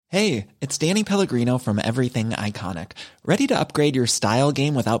Hey, it's Danny Pellegrino from Everything Iconic. Ready to upgrade your style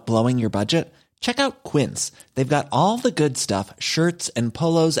game without blowing your budget? Check out Quince. They've got all the good stuff, shirts and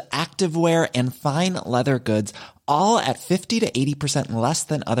polos, activewear, and fine leather goods, all at 50 to 80% less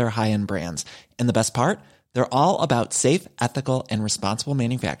than other high-end brands. And the best part? They're all about safe, ethical, and responsible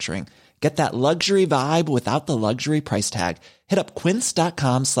manufacturing. Get that luxury vibe without the luxury price tag. Hit up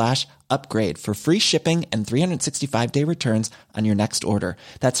quince.com/upgrade for free shipping and 365-day returns on your next order.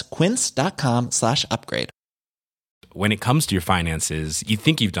 That's quince.com/upgrade. When it comes to your finances, you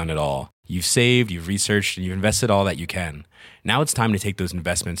think you've done it all. You've saved, you've researched, and you've invested all that you can. Now it's time to take those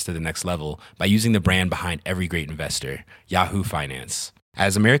investments to the next level by using the brand behind every great investor, Yahoo Finance.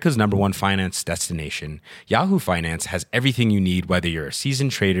 As America's #1 finance destination, Yahoo Finance has everything you need, whether you're a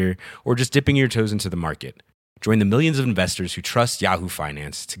seasoned trader or just dipping your toes into the market. Join the millions of investors who trust Yahoo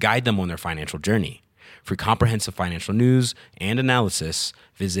Finance to guide them on their financial journey. For comprehensive financial news and analysis,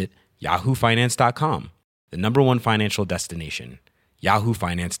 visit yahoofinance.com, the #1 financial destination,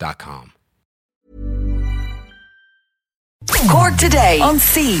 yahoofinance.com. Cork Today on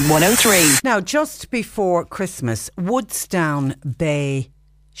C103. Now, just before Christmas, Woodsdown Bay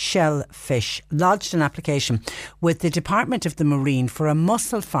Shellfish lodged an application with the Department of the Marine for a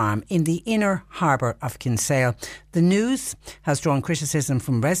mussel farm in the inner harbour of Kinsale. The news has drawn criticism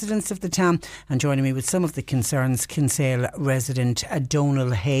from residents of the town, and joining me with some of the concerns, Kinsale resident Donal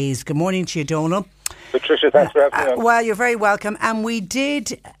Hayes. Good morning to you, Donal. Patricia, thanks for having me on. Well, you're very welcome. And we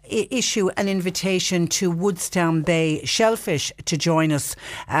did issue an invitation to Woodsdown Bay Shellfish to join us.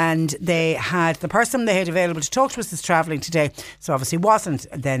 And the person they had available to talk to us is travelling today, so obviously wasn't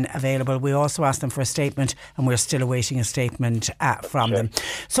then available. We also asked them for a statement, and we're still awaiting a statement from them.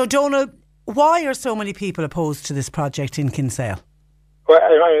 So, Donal, why are so many people opposed to this project in Kinsale? Well,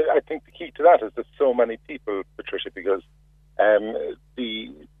 I think the key to that is there's so many people, Patricia, because the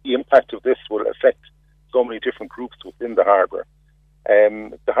impact of this will affect so many different groups within the harbour.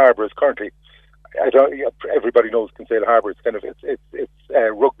 The harbour is currently, everybody knows Kinsale Harbour. It's kind of it's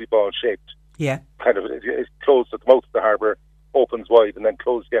rugby ball shaped. Yeah. Kind of it's closed at the mouth of the harbour, opens wide, and then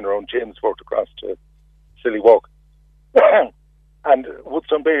closed again around Jamesfort across to Silly Walk. And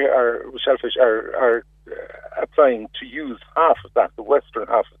Woodsdown Bay Shellfish are applying to use half of that, the western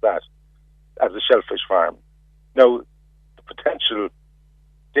half of that, as a shellfish farm. Now, the potential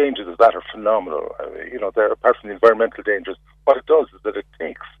dangers of that are phenomenal. They're, apart from the environmental dangers, what it does is that it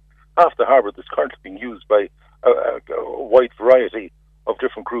takes half the harbour that's currently being used by a wide variety of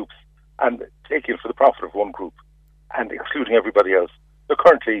different groups and taking it for the profit of one group and excluding everybody else. So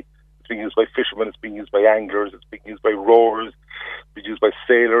currently it's being used by fishermen, it's being used by anglers, it's being used by rowers, it's being used by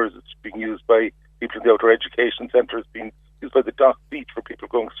sailors, it's being used by people in the outdoor education centre, it's being used by the dock beach for people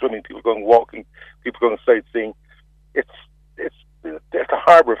going swimming, people going walking, people going sightseeing. The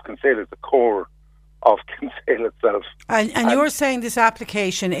harbour of Kinsale is the core of Kinsale itself. And you're saying this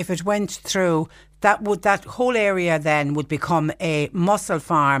application, if it went through, that whole area then would become a mussel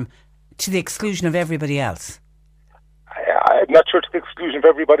farm to the exclusion of everybody else? I'm not sure to the exclusion of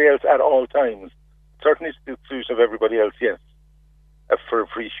everybody else at all times. Certainly to the exclusion of everybody else, yes. For a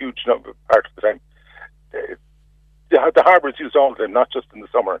huge part of the time. The harbour is used all the time, not just in the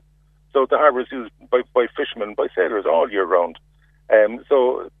summer. So the harbour is used by fishermen, by sailors all year round.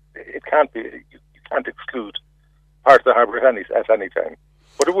 So it can't be. You can't exclude part of the harbour at any time.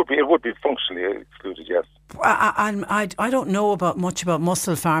 But it would be functionally excluded. Yes. I don't know much about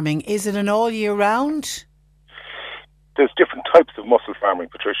mussel farming. Is it an all year round? There's different types of mussel farming,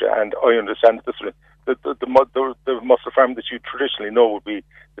 Patricia, and I understand this. The mussel farming that you traditionally know would be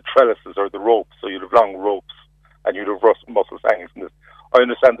the trellises or the ropes. So you'd have long ropes and you'd have mussels hanging from this. I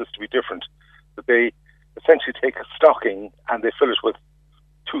understand this to be different. That they essentially take a stocking and they fill it with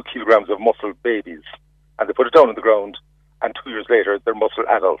 2 kilograms of mussel babies, and they put it down on the ground, and 2 years later they're mussel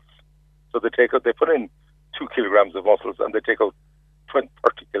adults. So they put in 2 kilograms of mussels and they take out 30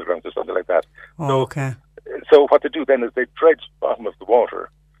 kilograms or something like that. Okay. So what they do then is they dredge the bottom of the water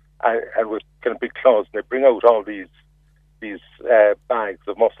and with kind of big claws, and they bring out all these bags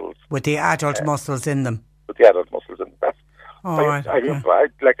of mussels with the adult mussels in them. With the adult mussels in them. That's right.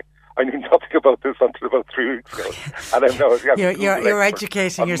 I knew nothing about this until about 3 weeks ago, and I'm now you're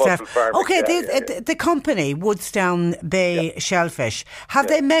educating yourself. Okay, the company Woodsdown Bay Shellfish, have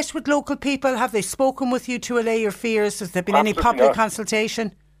they met with local people? Have they spoken with you to allay your fears? Has there been any public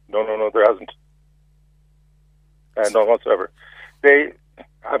consultation? No, there hasn't. None whatsoever. There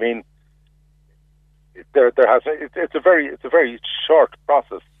has. It's a very short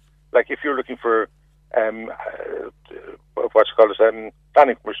process. Like if you're looking for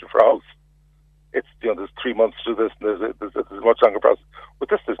planning permission for a house, it's there's 3 months to do this, and there's a much longer process. But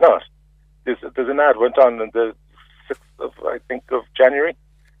this does not. There's an ad went on the 6th of January,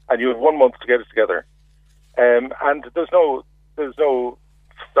 and you have 1 month to get it together. And there's no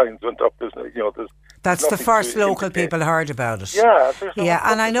signs went up. That's the first local people heard about it.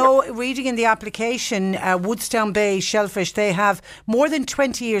 Yeah. And I know, reading in the application, Woodstown Bay Shellfish, they have more than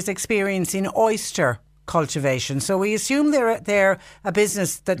 20 years' experience in oyster cultivation. So we assume they're a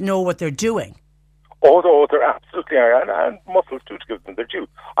business that know what they're doing. Although they absolutely are, and mussels too, to give them their due.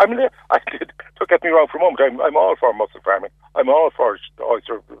 Don't get me wrong for a moment. I'm all for mussel farming. I'm all for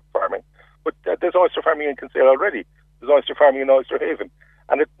oyster farming. But there's oyster farming in Kinsale already. There's oyster farming in Oyster Haven,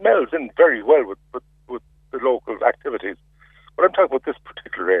 and it melds in very well with the local activities. But I'm talking about this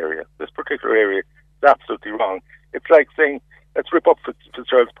particular area. This particular area is absolutely wrong. It's like saying, let's rip up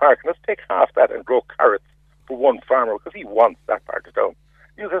Fitzgerald's Park and let's take half that and grow carrots for one farmer because he wants that part of town.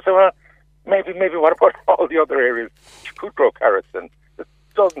 You can say, well, maybe what about all the other areas you could grow carrots in? There's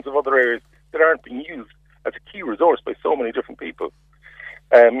dozens of other areas that aren't being used as a key resource by so many different people.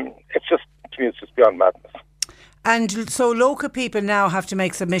 It's just beyond madness. And so local people now have to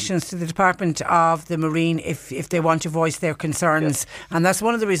make submissions to the Department of the Marine if they want to voice their concerns. Yes. And that's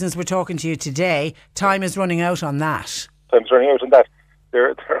one of the reasons we're talking to you today. Time is running out on that. Time's running out on that.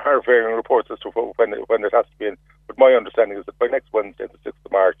 There are varying reports as to when it has to be in. But my understanding is that by next Wednesday, the 6th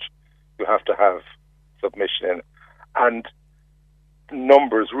of March, you have to have submission in. And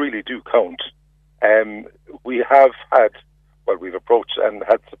numbers really do count. We've approached and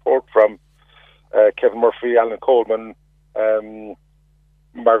had support from Kevin Murphy, Alan Coleman,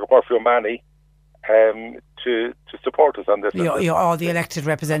 Margaret Murphy O'Mahony, to support us on this. You're all the elected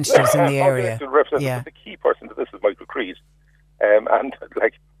representatives in the area. Yeah. The key person to this is Michael Creed. While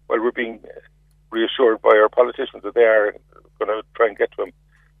we're being reassured by our politicians that they are going to try and get to him,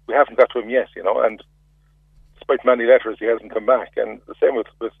 we haven't got to him yet, and despite many letters, he hasn't come back. And the same with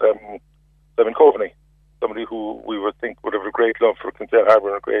Simon Coveney, somebody who we would think would have a great love for Kinsale Harbour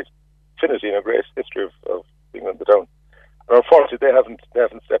and a great affinity and a great history of being in the town. And unfortunately, they haven't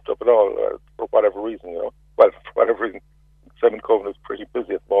stepped up at all for whatever reason. For whatever reason, Simon Coveney is pretty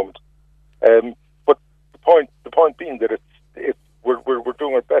busy at the moment. But the point being that we're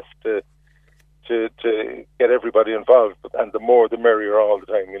doing our best to get everybody involved, and the more the merrier all the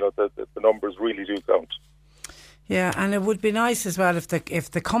time. The numbers really do count. Yeah, and it would be nice as well if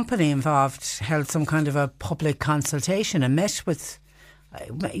the company involved held some kind of a public consultation and met with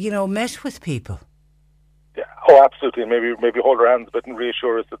people. Yeah, absolutely. Maybe hold our hands a bit and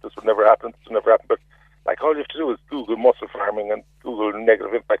reassure us that this would never happen. This would never happen. But all you have to do is Google mussel farming and Google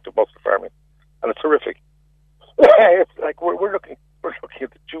negative impact of mussel farming, and it's horrific. It's like we're looking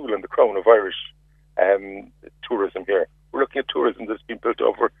at the jewel and the crown of Irish tourism here. We're looking at tourism that's been built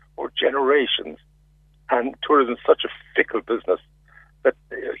over generations, and tourism is such a fickle business that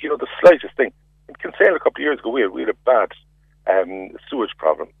the slightest thing. In Kinsale a couple of years ago, we had a bad sewage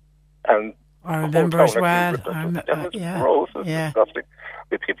problem, and I remember as well. Gross. Disgusting.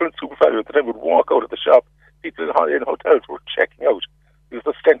 The people in Super Value at the time would walk out of the shop. People in hotels were checking out because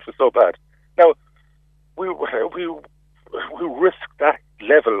the stench was so bad. Now we risk that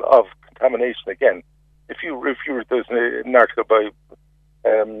level of contamination again. If there's an article by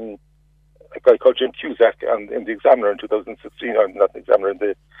a guy called Jim Cusack in the Examiner in 2016, or not the Examiner, in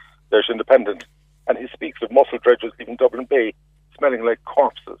the Irish Independent, and he speaks of mussel dredges leaving Dublin Bay smelling like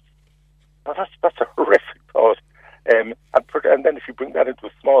corpses. Now that's a horrific thought. And then if you bring that into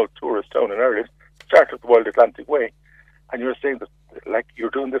a small tourist town in Ireland, start at the Wild Atlantic Way, and you're saying that you're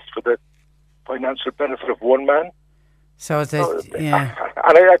doing this for the financial benefit of one man. And I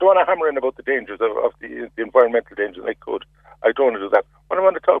don't want to hammer in about the dangers of the environmental dangers. I don't want to do that. What I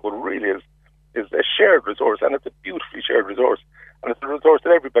want to talk about really is a shared resource, and it's a beautifully shared resource, and it's a resource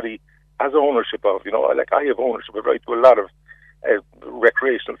that everybody has ownership of. I have ownership of. I do a lot of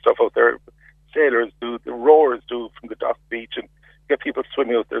recreational stuff out there. Sailors do, the rowers do from the dock beach, and get people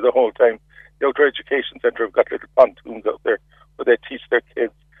swimming out there the whole time. The Outdoor Education Centre have got little pontoons out there where they teach their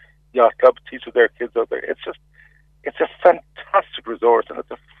kids. Yacht Club teaches their kids out there. It's a fantastic resource, and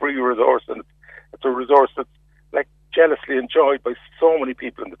it's a free resource, and it's a resource that's jealously enjoyed by so many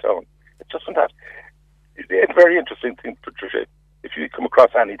people in the town. It's just fantastic. It's a very interesting thing, Patricia. If you come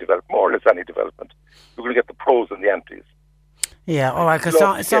across any development, more or less any development, you're going to get the pros and the antis. Yeah, all right. Because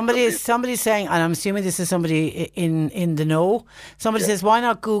somebody's saying, and I'm assuming this is somebody in the know. Somebody says, "Why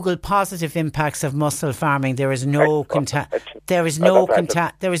not Google positive impacts of mussel farming? There is no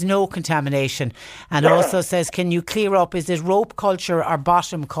contamination." And also says, "Can you clear up? Is it rope culture or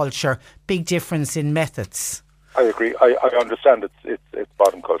bottom culture? Big difference in methods." I agree. I understand it's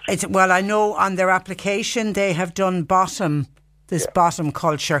bottom culture. Well, I know on their application they have done bottom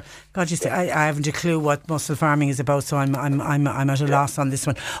culture. God, you say I haven't a clue what mussel farming is about, so I'm at a loss on this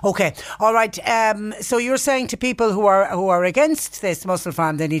one. Okay, all right. So you're saying to people who are against this mussel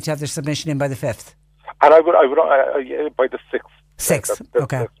farm, they need to have their submission in by the 5th. And I would by the 6th. 6th.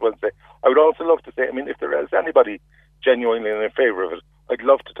 Okay. Next Wednesday. I would also love to say, I mean, if there is anybody genuinely in favour of it, I'd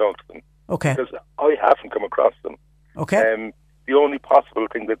love to talk to them. Okay. Because I haven't come across them. Okay. The only possible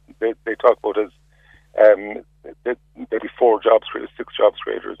thing that they talk about is maybe 4 jobs creators, 6 jobs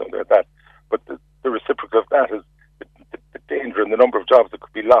creators, something like that. But the reciprocal of that is the danger and the number of jobs that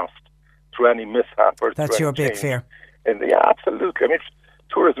could be lost through any mishap. Or that's your big fear. And absolutely. I mean,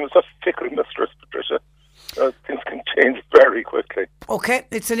 tourism is such a fickle mistress, Patricia. Things can change very quickly. Okay,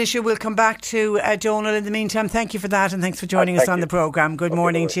 it's an issue we'll come back to, Donal. In the meantime, thank you for that, and thanks for joining us on the programme. Good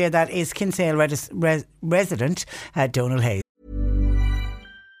morning to you. That is Kinsale resident Donal Hayes.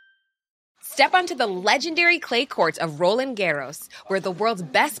 Step onto the legendary clay courts of Roland Garros, where the world's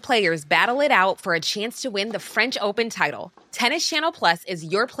best players battle it out for a chance to win the French Open title. Tennis Channel Plus is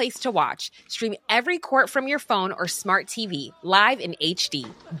your place to watch. Stream every court from your phone or smart TV, live in HD.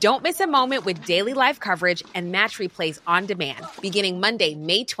 Don't miss a moment with daily live coverage and match replays on demand, beginning Monday,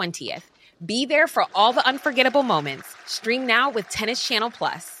 May 20th. Be there for all the unforgettable moments. Stream now with Tennis Channel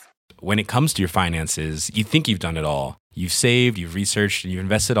Plus. When it comes to your finances, you think you've done it all. You've saved, you've researched, and you've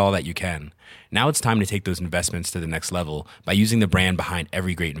invested all that you can. Now it's time to take those investments to the next level by using the brand behind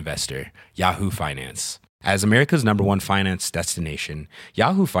every great investor, Yahoo Finance. As America's #1 finance destination,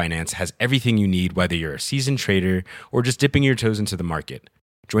 Yahoo Finance has everything you need, whether you're a seasoned trader or just dipping your toes into the market.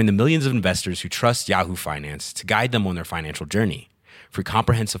 Join the millions of investors who trust Yahoo Finance to guide them on their financial journey. For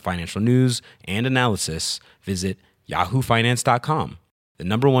comprehensive financial news and analysis, visit yahoofinance.com, the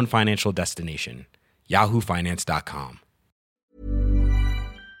 #1 financial destination, yahoofinance.com.